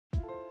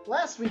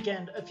Last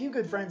weekend, a few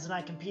good friends and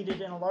I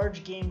competed in a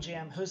large game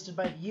jam hosted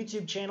by the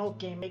YouTube channel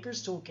Game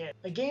Maker's Toolkit.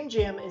 A game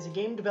jam is a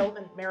game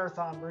development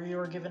marathon where you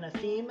are given a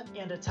theme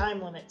and a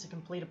time limit to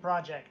complete a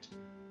project.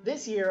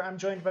 This year, I'm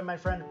joined by my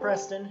friend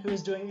Preston, who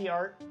is doing the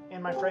art,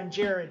 and my friend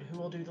Jared, who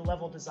will do the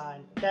level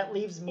design. That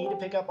leaves me to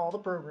pick up all the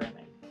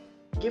programming.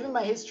 Given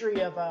my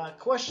history of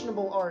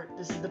questionable art,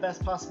 this is the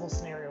best possible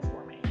scenario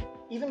for me.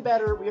 Even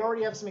better, we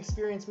already have some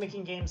experience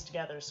making games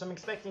together, so I'm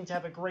expecting to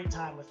have a great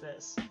time with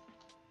this.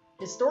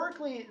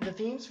 Historically, the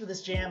themes for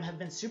this jam have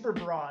been super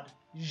broad,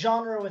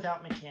 genre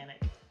without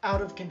mechanic, out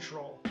of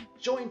control,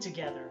 joined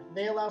together.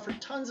 They allow for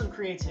tons of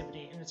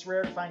creativity, and it's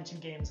rare to find two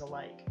games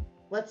alike.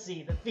 Let's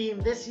see, the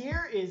theme this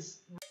year is...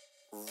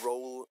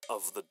 Roll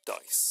of the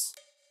dice.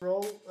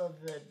 Roll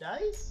of the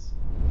dice?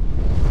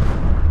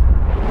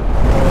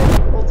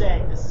 Well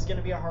dang, this is going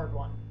to be a hard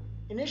one.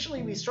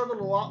 Initially, we struggled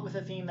a lot with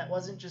a theme that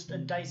wasn't just a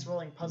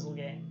dice-rolling puzzle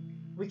game.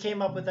 We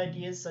came up with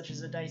ideas such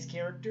as a dice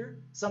character,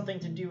 something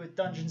to do with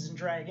Dungeons &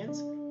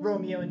 Dragons,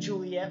 Romeo and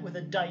Juliet with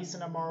a dice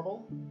and a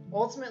marble.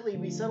 Ultimately,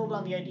 we settled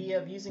on the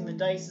idea of using the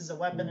dice as a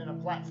weapon in a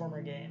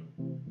platformer game.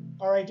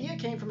 Our idea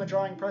came from a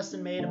drawing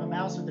Preston made of a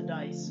mouse with a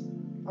dice.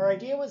 Our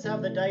idea was to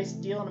have the dice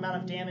deal an amount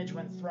of damage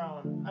when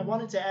thrown. I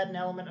wanted to add an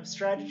element of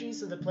strategy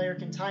so the player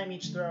can time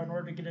each throw in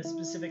order to get a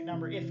specific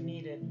number if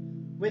needed.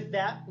 With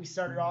that, we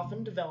started off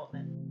in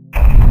development.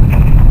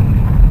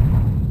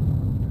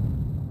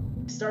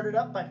 We started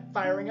up by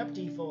firing up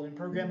default and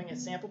programming a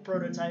sample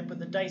prototype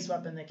with a dice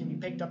weapon that can be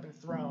picked up and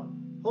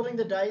thrown. Holding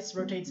the dice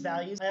rotates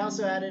values. I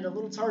also added a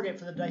little target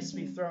for the dice to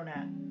be thrown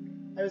at.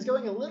 I was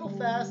going a little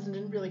fast and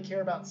didn't really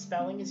care about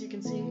spelling, as you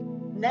can see.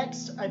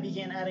 Next, I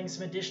began adding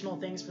some additional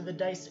things for the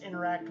dice to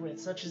interact with,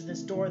 such as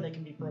this door that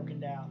can be broken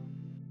down.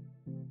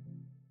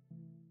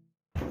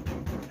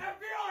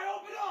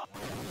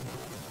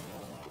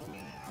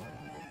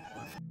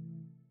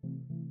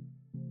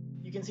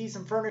 You can see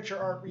some furniture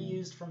art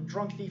reused from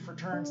Drunk Thief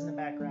Returns in the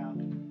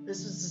background.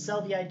 This was to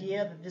sell the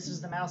idea that this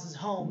was the mouse's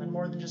home and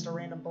more than just a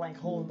random blank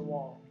hole in the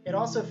wall. It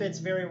also fits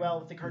very well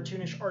with the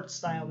cartoonish art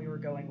style we were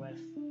going with.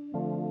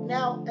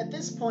 Now, at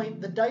this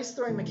point, the dice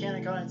throwing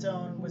mechanic on its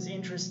own was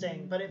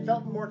interesting, but it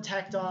felt more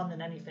tacked on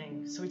than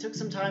anything, so we took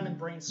some time and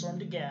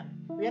brainstormed again.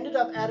 We ended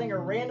up adding a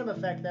random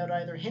effect that would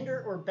either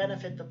hinder or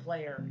benefit the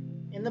player.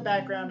 In the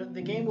background,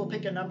 the game will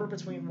pick a number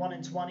between 1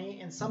 and 20,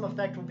 and some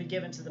effect will be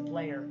given to the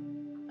player.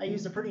 I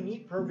used a pretty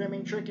neat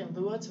programming trick in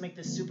Lua to make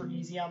this super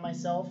easy on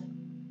myself.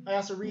 I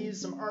also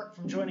reused some art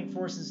from Joining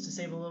Forces to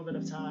save a little bit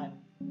of time.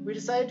 We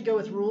decided to go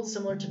with rules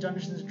similar to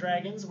Dungeons &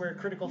 Dragons, where a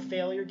critical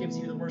failure gives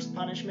you the worst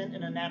punishment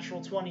and a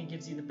natural 20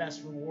 gives you the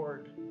best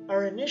reward.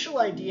 Our initial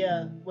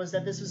idea was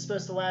that this was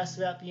supposed to last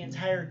throughout the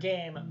entire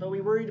game, but we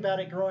worried about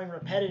it growing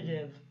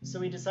repetitive, so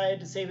we decided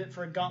to save it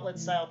for a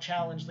gauntlet-style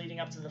challenge leading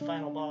up to the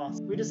final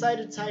boss. We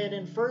decided to tie it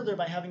in further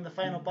by having the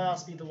final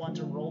boss be the one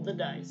to roll the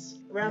dice.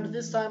 Around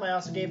this time, I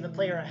also gave the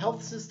player a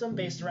health system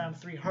based around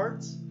 3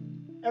 hearts.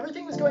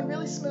 Everything was going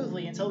really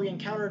smoothly until we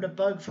encountered a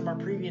bug from our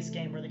previous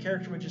game where the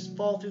character would just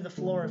fall through the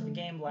floor if the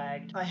game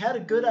lagged. I had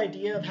a good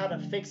idea of how to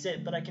fix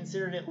it, but I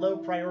considered it low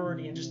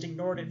priority and just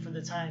ignored it for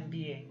the time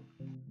being.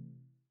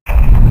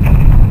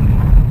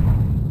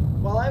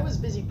 While I was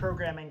busy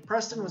programming,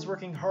 Preston was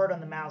working hard on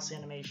the mouse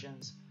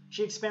animations.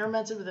 She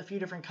experimented with a few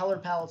different color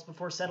palettes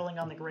before settling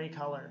on the gray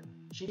color.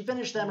 She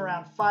finished them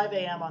around 5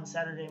 a.m. on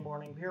Saturday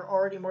morning. We are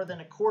already more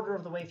than a quarter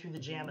of the way through the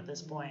jam at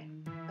this point.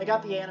 I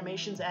got the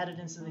animations added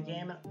into the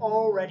game, and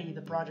already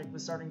the project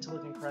was starting to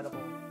look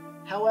incredible.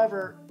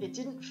 However, it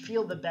didn't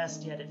feel the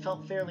best yet. It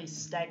felt fairly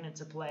stagnant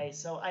to play,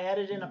 so I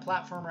added in a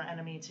platformer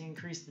enemy to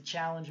increase the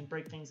challenge and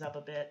break things up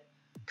a bit.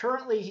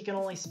 Currently, he can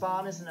only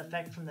spawn as an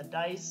effect from the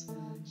dice.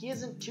 He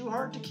isn't too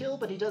hard to kill,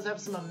 but he does have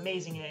some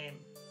amazing aim.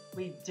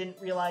 We didn't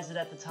realize it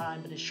at the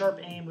time, but his sharp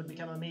aim would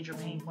become a major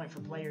pain point for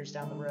players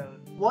down the road.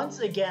 Once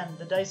again,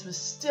 the dice was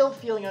still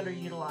feeling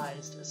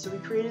underutilized, so we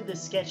created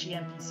this sketchy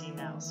NPC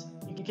mouse.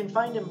 You can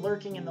find him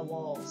lurking in the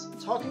walls.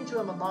 Talking to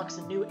him unlocks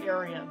a new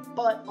area,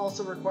 but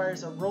also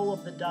requires a roll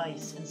of the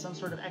dice and some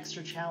sort of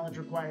extra challenge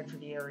required for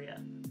the area.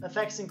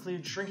 Effects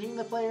include shrinking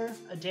the player,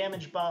 a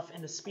damage buff,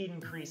 and a speed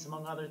increase,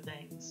 among other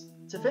things.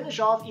 To finish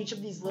off each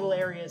of these little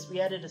areas,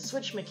 we added a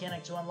switch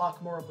mechanic to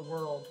unlock more of the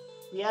world.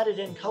 We added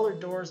in colored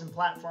doors and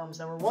platforms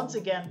that were once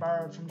again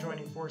borrowed from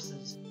Joining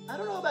Forces. I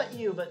don't know about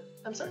you, but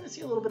I'm starting to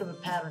see a little bit of a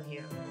pattern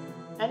here.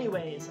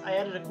 Anyways, I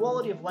added a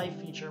quality of life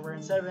feature where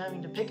instead of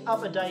having to pick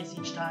up a dice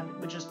each time, it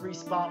would just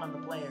respawn on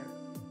the player.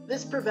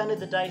 This prevented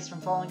the dice from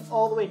falling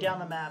all the way down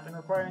the map and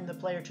requiring the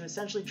player to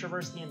essentially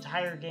traverse the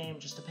entire game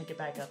just to pick it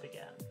back up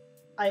again.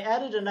 I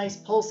added a nice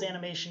pulse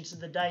animation to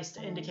the dice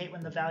to indicate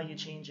when the value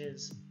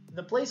changes.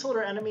 The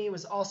placeholder enemy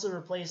was also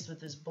replaced with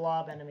this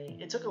blob enemy.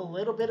 It took a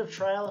little bit of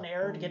trial and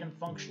error to get him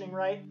functioning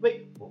right.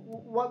 Wait,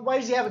 why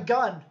does he have a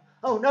gun?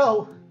 Oh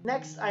no!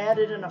 Next, I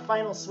added in a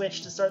final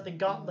switch to start the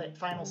gauntlet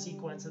final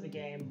sequence of the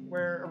game,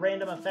 where a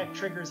random effect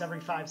triggers every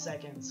 5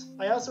 seconds.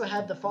 I also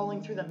had the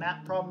falling through the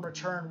map problem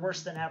return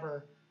worse than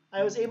ever.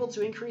 I was able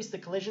to increase the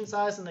collision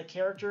size on the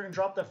character and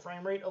drop the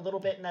frame rate a little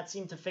bit, and that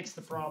seemed to fix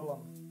the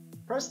problem.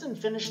 Preston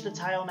finished the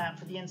tile map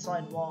for the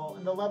inside wall,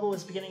 and the level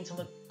was beginning to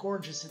look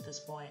gorgeous at this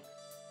point.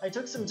 I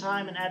took some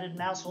time and added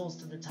mouse holes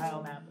to the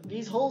tile map.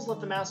 These holes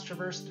let the mouse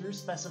traverse through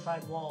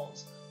specified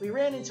walls. We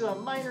ran into a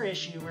minor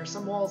issue where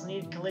some walls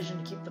needed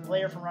collision to keep the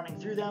player from running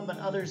through them, but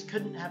others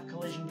couldn't have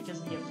collision because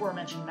of the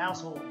aforementioned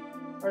mouse hole.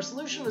 Our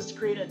solution was to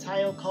create a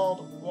tile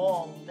called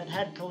Wall that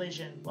had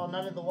collision, while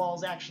none of the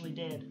walls actually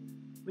did.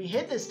 We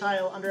hid this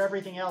tile under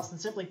everything else and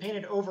simply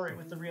painted over it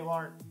with the real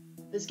art.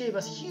 This gave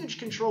us huge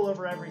control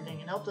over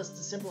everything and helped us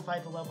to simplify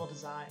the level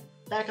design.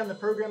 Back on the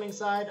programming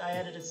side, I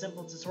added a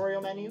simple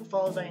tutorial menu,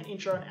 followed by an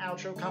intro and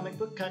outro comic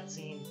book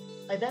cutscene.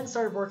 I then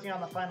started working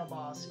on the final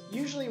boss.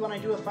 Usually when I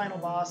do a final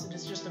boss, it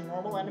is just a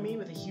normal enemy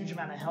with a huge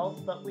amount of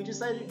health, but we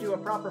decided to do a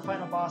proper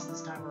final boss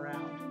this time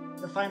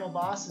around. The final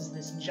boss is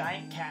this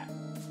giant cat.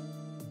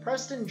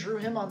 Preston drew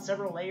him on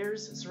several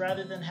layers, so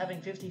rather than having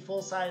 50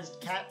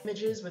 full-sized cat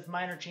images with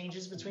minor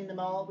changes between them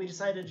all, we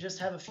decided to just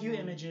have a few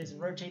images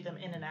and rotate them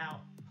in and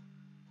out.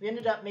 We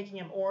ended up making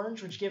him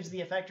orange, which gives the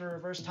effect of a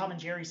reverse Tom and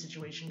Jerry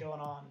situation going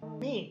on.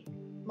 Me: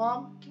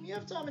 Mom, can we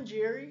have Tom and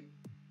Jerry?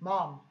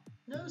 Mom: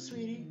 No,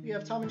 sweetie, we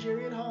have Tom and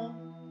Jerry at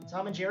home.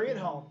 Tom and Jerry at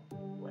home,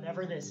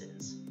 whatever this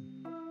is.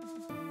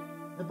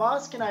 The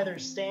boss can either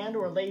stand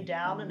or lay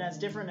down and has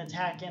different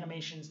attack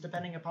animations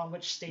depending upon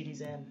which state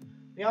he's in.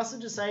 We also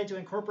decided to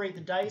incorporate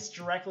the dice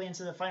directly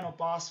into the final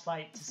boss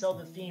fight to sell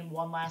the theme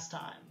one last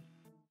time.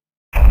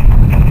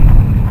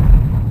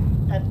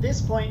 At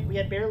this point, we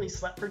had barely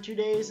slept for 2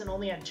 days and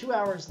only had 2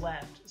 hours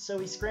left, so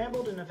we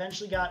scrambled and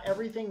eventually got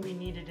everything we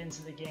needed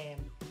into the game.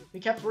 We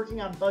kept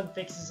working on bug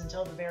fixes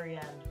until the very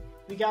end.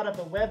 We got up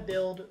a web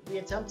build, we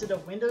attempted a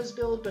Windows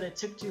build, but it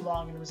took too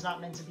long and was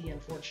not meant to be,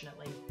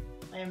 unfortunately.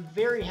 I am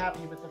very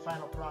happy with the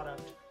final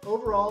product.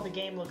 Overall, the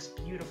game looks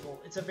beautiful.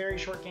 It's a very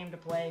short game to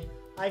play.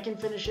 I can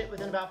finish it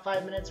within about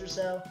 5 minutes or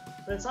so,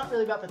 but it's not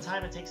really about the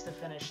time it takes to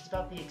finish, it's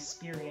about the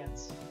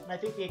experience. And I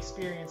think the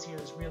experience here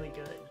is really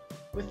good.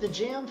 With the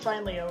jam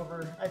finally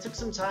over, I took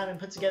some time and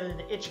put together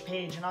the itch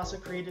page and also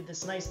created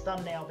this nice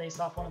thumbnail based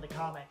off one of the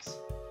comics.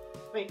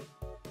 Wait,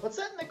 what's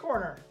that in the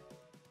corner?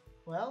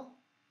 Well,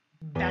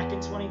 back in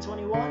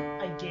 2021,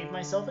 I gave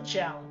myself a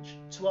challenge.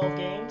 12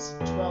 games,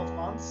 12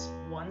 months,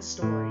 1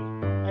 story.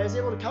 I was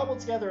able to cobble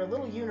together a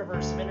little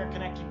universe of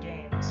interconnected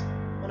games.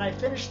 When I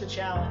finished the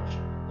challenge,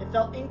 it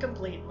felt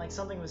incomplete and like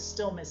something was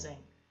still missing.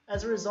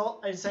 As a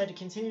result, I decided to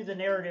continue the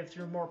narrative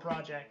through more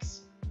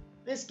projects.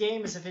 This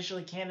game is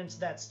officially canon to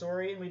that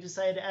story, and we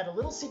decided to add a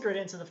little secret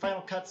into the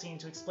final cutscene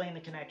to explain the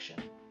connection.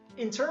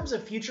 In terms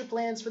of future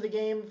plans for the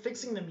game,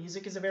 fixing the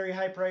music is a very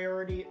high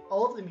priority.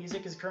 All of the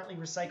music is currently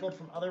recycled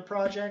from other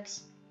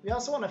projects. We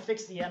also want to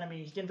fix the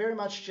enemy. He can very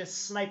much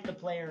just snipe the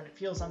player, and it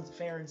feels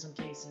unfair in some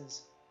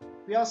cases.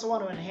 We also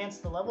want to enhance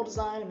the level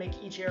design and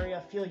make each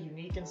area feel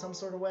unique in some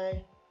sort of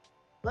way.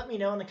 Let me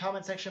know in the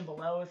comment section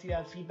below if you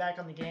have feedback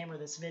on the game or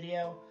this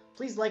video.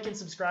 Please like and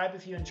subscribe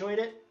if you enjoyed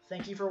it.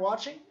 Thank you for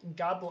watching, and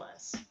God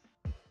bless.